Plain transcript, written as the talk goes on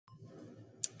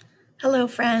Hello,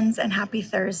 friends, and happy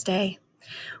Thursday.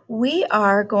 We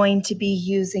are going to be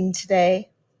using today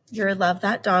your Love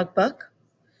That Dog book,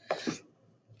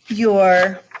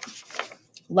 your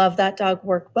Love That Dog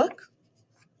workbook,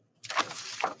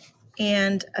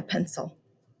 and a pencil.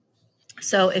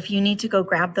 So if you need to go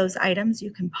grab those items,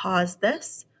 you can pause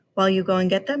this while you go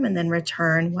and get them and then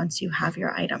return once you have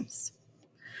your items.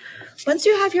 Once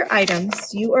you have your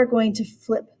items, you are going to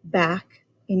flip back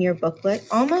in your booklet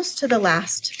almost to the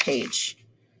last page.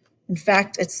 In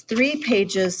fact, it's 3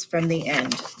 pages from the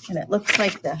end, and it looks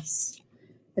like this.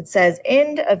 It says,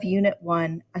 end of Unit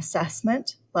 1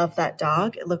 assessment, Love That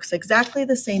Dog. It looks exactly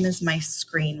the same as my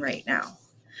screen right now.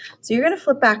 So you're going to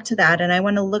flip back to that, and I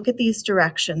want to look at these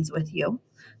directions with you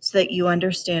so that you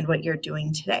understand what you're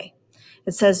doing today.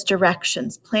 It says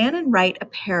directions, plan and write a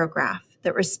paragraph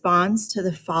that responds to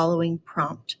the following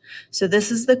prompt. So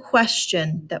this is the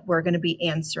question that we're going to be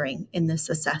answering in this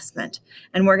assessment.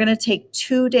 And we're going to take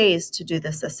 2 days to do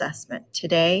this assessment,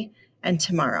 today and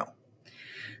tomorrow.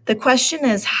 The question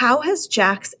is, how has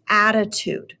Jack's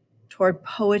attitude toward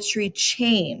poetry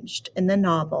changed in the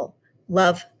novel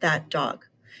Love That Dog?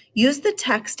 Use the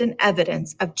text and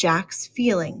evidence of Jack's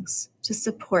feelings to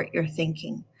support your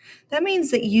thinking. That means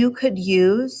that you could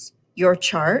use your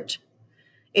chart,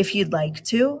 if you'd like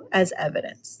to, as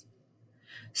evidence.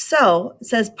 So it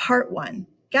says part 1,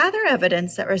 gather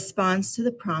evidence that responds to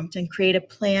the prompt and create a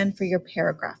plan for your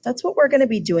paragraph. That's what we're going to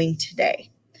be doing today.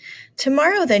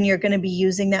 Tomorrow, then, you're going to be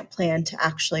using that plan to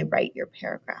actually write your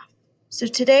paragraph. So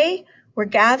today, we're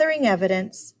gathering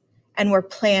evidence and we're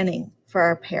planning for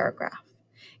our paragraph.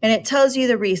 And it tells you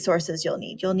the resources you'll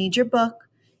need. You'll need your book.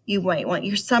 You might want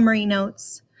your summary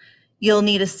notes. You'll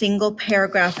need a single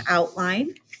paragraph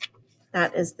outline.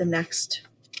 That is the next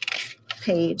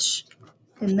page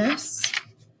in this.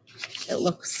 It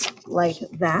looks like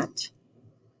that.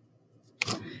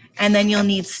 And then you'll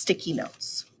need sticky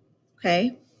notes,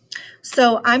 okay?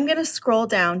 So I'm going to scroll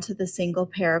down to the single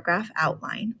paragraph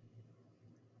outline.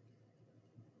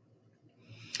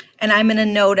 And I'm going to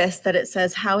notice that it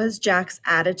says, how has Jack's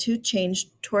attitude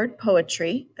changed toward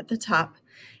poetry at the top?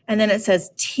 And then it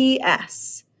says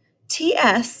TS.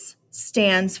 TS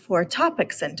stands for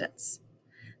topic sentence.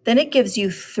 Then it gives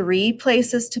you 3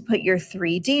 places to put your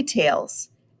 3 details.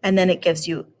 And then it gives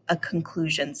you a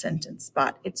conclusion sentence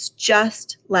spot. It's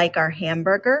just like our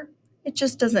hamburger. It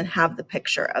just doesn't have the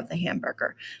picture of the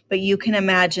hamburger. But you can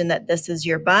imagine that this is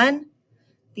your bun,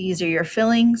 these are your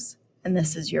fillings, and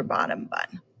this is your bottom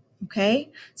bun. Okay,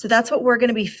 so that's what we're going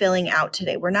to be filling out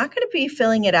today. We're not going to be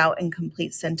filling it out in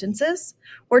complete sentences.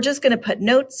 We're just going to put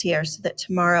notes here so that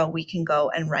tomorrow we can go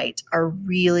and write a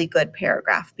really good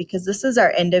paragraph, because this is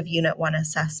our end of Unit 1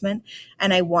 assessment,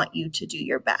 and I want you to do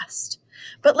your best.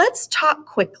 But let's talk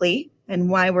quickly,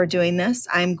 and why we're doing this,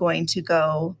 I'm going to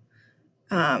go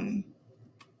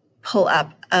pull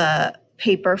up a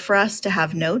paper for us to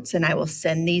have notes, and I will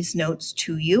send these notes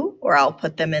to you, or I'll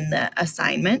put them in the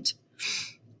assignment.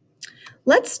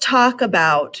 Let's talk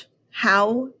about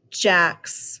how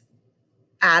Jack's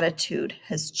attitude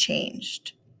has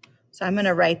changed. So I'm going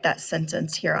to write that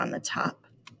sentence here on the top.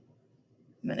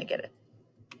 I'm going to get a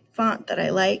font that I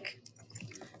like.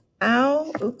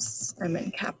 Oops, I'm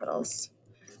in capitals.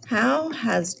 How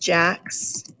has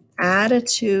Jack's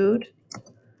attitude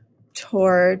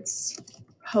towards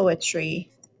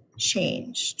poetry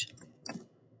changed?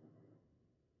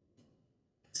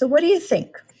 So what do you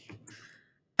think?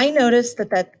 I noticed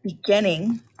that at the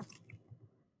beginning,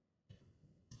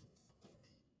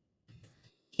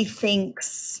 he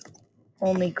thinks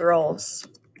only girls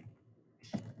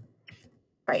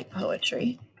write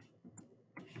poetry.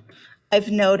 I've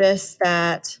noticed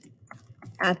that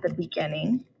at the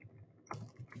beginning,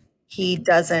 he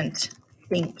doesn't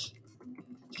think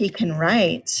he can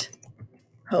write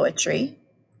poetry.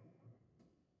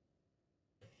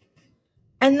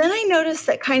 And then I noticed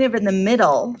that kind of in the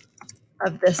middle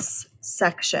of this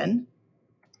section,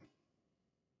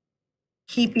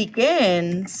 he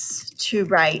begins to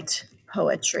write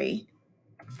poetry,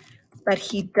 but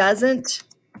he doesn't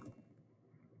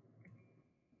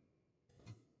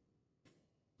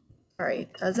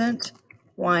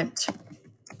want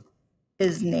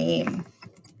his name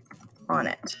on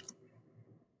it.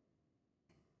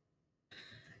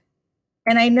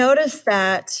 And I noticed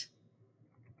that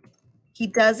he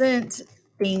doesn't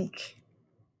think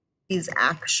he's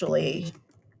actually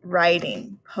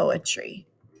writing poetry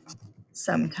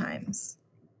sometimes.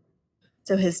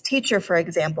 So his teacher, for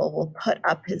example, will put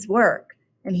up his work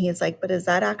and he's like, but is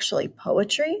that actually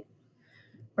poetry?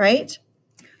 Right?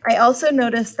 I also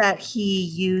noticed that he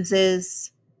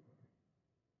uses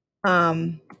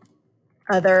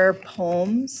other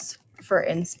poems for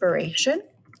inspiration,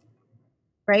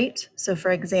 right? So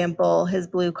for example, his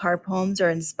blue car poems are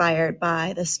inspired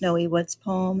by the Snowy Woods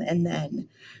poem and then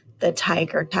the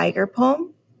Tiger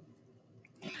poem.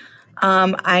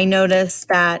 I noticed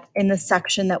that in the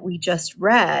section that we just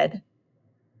read,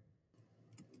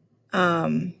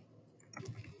 at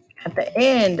the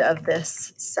end of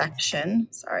this section,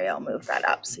 sorry, I'll move that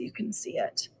up so you can see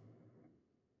it.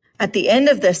 At the end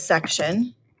of this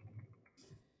section,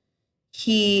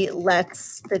 he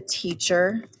lets the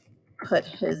teacher put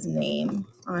his name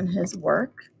on his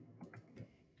work.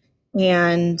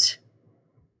 And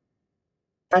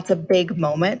that's a big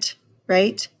moment,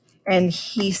 right? And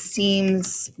he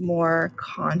seems more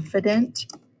confident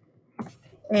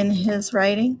in his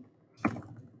writing.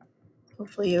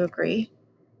 Hopefully you agree.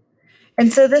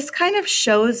 And so this kind of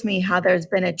shows me how there's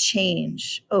been a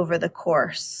change over the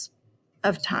course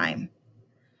of time.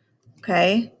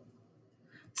 Okay.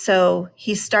 So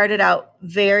he started out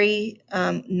very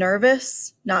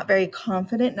nervous, not very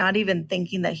confident, not even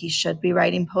thinking that he should be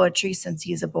writing poetry since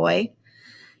he's a boy.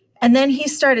 And then he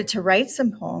started to write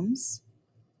some poems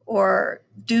or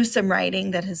do some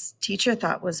writing that his teacher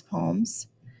thought was poems.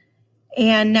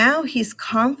 And now he's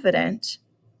confident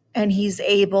and he's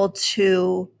able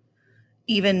to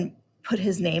even put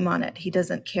his name on it. He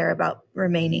doesn't care about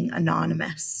remaining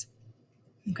anonymous.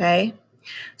 Okay.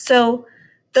 So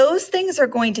those things are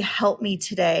going to help me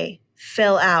today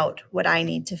fill out what I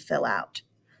need to fill out.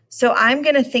 So I'm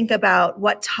going to think about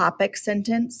what topic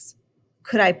sentence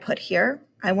could I put here.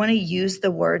 I want to use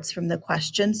the words from the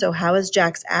question. So how has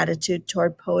Jack's attitude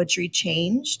toward poetry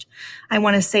changed? I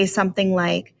want to say something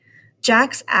like,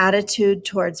 Jack's attitude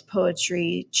towards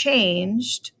poetry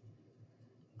changed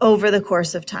over the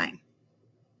course of time.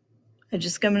 I'm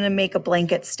just going to make a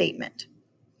blanket statement.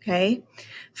 Okay.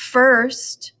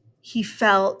 First, he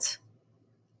felt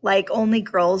like only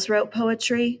girls wrote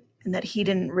poetry and that he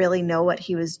didn't really know what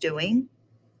he was doing.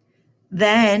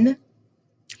 Then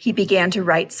he began to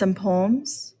write some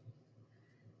poems,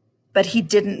 but he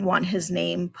didn't want his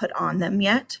name put on them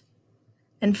yet.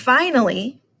 And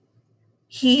finally,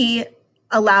 he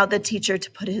allowed the teacher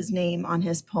to put his name on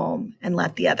his poem and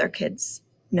let the other kids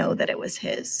know that it was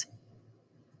his.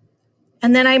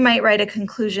 And then I might write a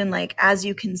conclusion like, as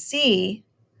you can see,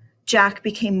 Jack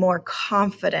became more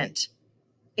confident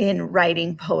in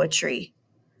writing poetry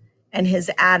and his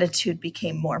attitude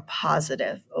became more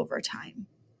positive over time.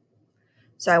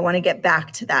 So I want to get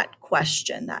back to that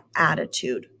question, that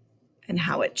attitude and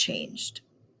how it changed.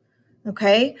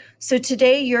 Okay, so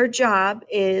today your job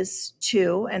is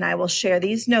to, and I will share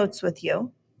these notes with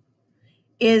you,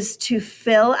 is to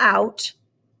fill out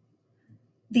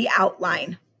the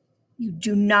outline. You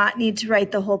do not need to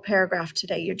write the whole paragraph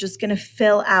today. You're just going to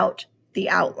fill out the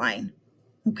outline.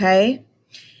 Okay.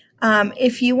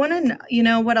 If you want to, you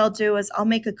know, what I'll do is I'll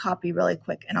make a copy really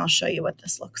quick and I'll show you what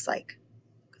this looks like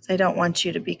because I don't want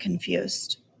you to be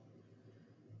confused.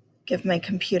 Give my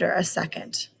computer a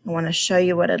second. I want to show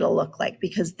you what it'll look like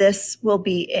because this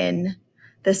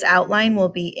outline will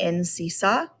be in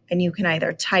Seesaw and you can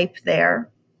either type there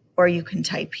or you can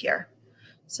type here.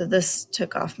 So this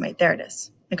took off there it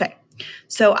is. Okay.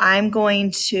 So I'll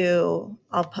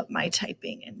put my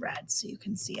typing in red so you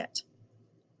can see it.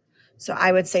 So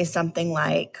I would say something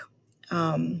like,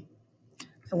 I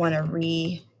want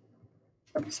to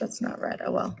oops, that's not red.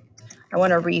 Oh, well, I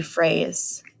want to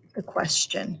rephrase the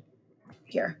question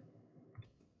here.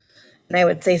 And I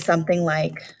would say something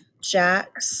like,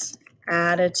 Jack's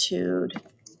attitude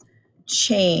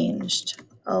changed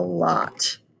a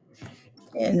lot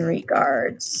in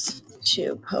regards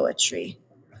to poetry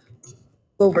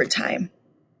over time.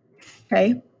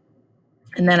 Okay.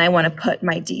 And then I want to put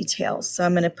my details. So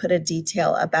I'm going to put a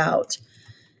detail about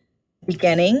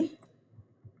beginning,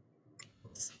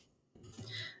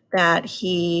 that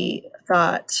he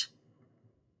thought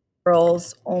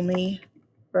girls only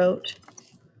wrote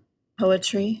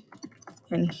poetry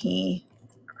and he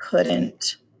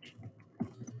couldn't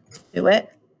do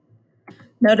it.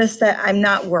 Notice that I'm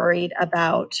not worried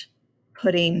about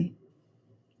putting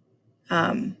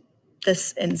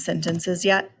this in sentences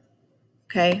yet.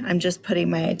 Okay, I'm just putting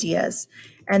my ideas.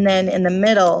 And then in the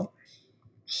middle,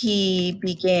 he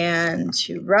began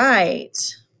to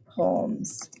write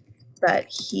poems, but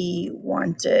he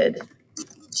wanted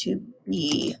to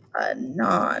be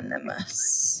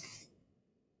anonymous.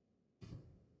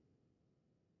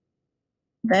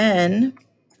 Then,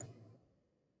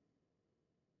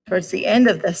 towards the end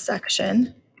of this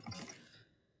section,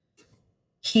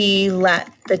 he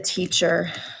let the teacher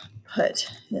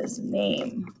put his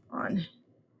name on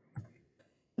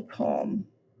the poem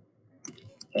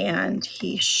and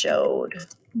he showed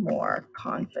more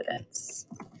confidence.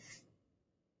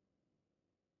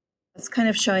 It's kind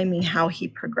of showing me how he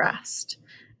progressed.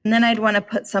 And then I'd want to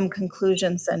put some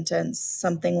conclusion sentence,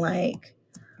 something like,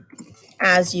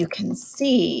 as you can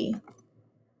see,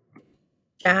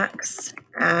 Jack's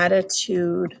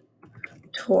attitude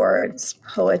towards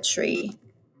poetry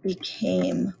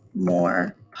became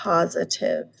more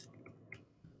positive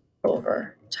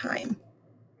over time.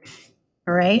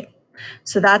 All right,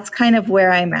 so that's kind of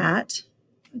where I'm at.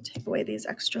 I'll take away these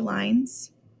extra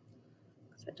lines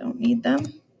because I don't need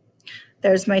them.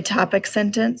 There's my topic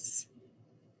sentence,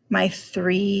 my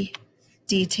 3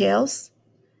 details,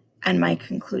 and my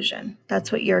conclusion.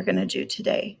 That's what you're going to do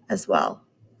today as well.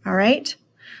 All right,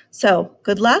 so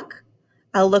good luck.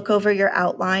 I'll look over your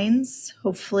outlines,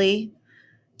 hopefully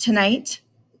tonight,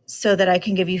 so that I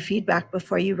can give you feedback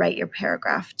before you write your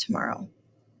paragraph tomorrow.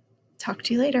 Talk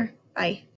to you later. Bye.